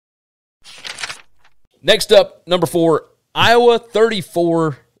Next up, number 4, Iowa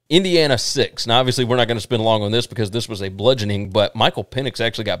 34, Indiana 6. Now, obviously, we're not going to spend long on this because this was a bludgeoning, but Michael Penix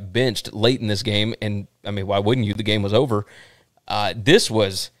actually got benched late in this game, and, I mean, why wouldn't you? The game was over. This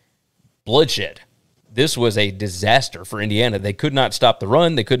was bloodshed. This was a disaster for Indiana. They could not stop the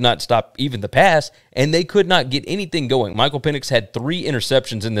run. They could not stop even the pass, and they could not get anything going. Michael Penix had 3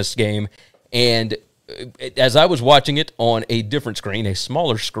 interceptions in this game, and as I was watching it on a different screen, a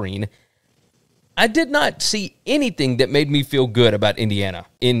smaller screen, I did not see anything that made me feel good about Indiana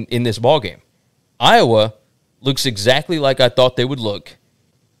in this ballgame. Iowa looks exactly like I thought they would look.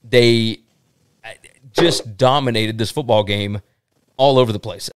 They just dominated this football game all over the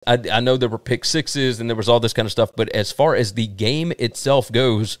place. I know there were pick sixes and there was all this kind of stuff, but as far as the game itself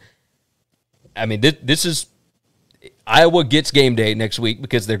goes, I mean, this is Iowa gets game day next week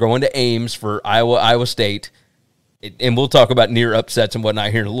because they're going to Ames for Iowa State, and we'll talk about near upsets and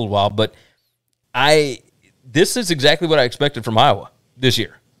whatnot here in a little while, but this is exactly what I expected from Iowa this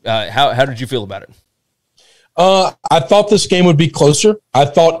year. How did you feel about it? I thought this game would be closer. I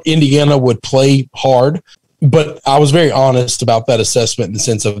thought Indiana would play hard, but I was very honest about that assessment in the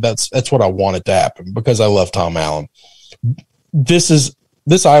sense of that's what I wanted to happen because I love Tom Allen.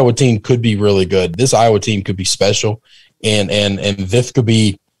 This Iowa team could be really good. This Iowa team could be special, and this could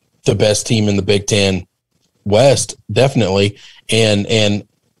be the best team in the Big Ten West, definitely. And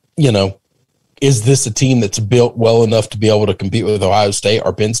you know, is this a team that's built well enough to be able to compete with Ohio State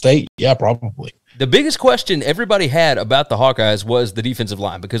or Penn State? Yeah, probably. The biggest question everybody had about the Hawkeyes was the defensive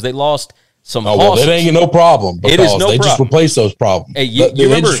line because they lost some. Oh, well, that ain't no problem because it is no they problem. Just replace those problems. Hey,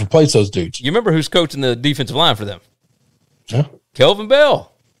 they just replace those dudes. You remember who's coaching the defensive line for them? Yeah. Kelvin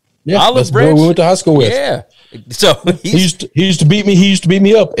Bell. Yeah, Olive that's the boy we went to high school with. Yeah. So he used to beat me. He used to beat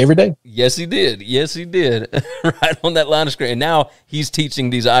me up every day. Yes, he did. Yes, he did. Right on that line of scrimmage. And now he's teaching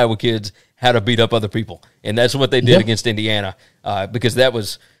these Iowa kids how to beat up other people, and that's what they did against Indiana. Because that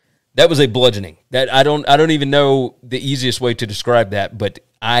was a bludgeoning. That I don't even know the easiest way to describe that. But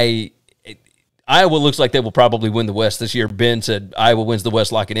Iowa looks like they will probably win the West this year. Ben said Iowa wins the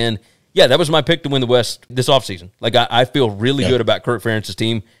West, lock it in. Yeah, that was my pick to win the West this offseason. Like, I feel really good about Kirk Ferentz's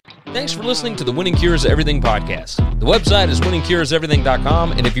team. Thanks for listening to the Winning Cures Everything podcast. The website is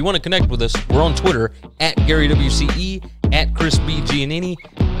winningcureseverything.com, and if you want to connect with us, we're on Twitter at GaryWCE, at Chris B. Giannini,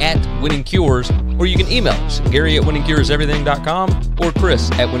 at Winning Cures, or you can email us, Gary at winningcureseverything.com or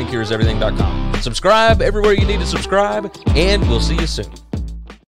Chris at winningcureseverything.com. Subscribe everywhere you need to subscribe, and we'll see you soon.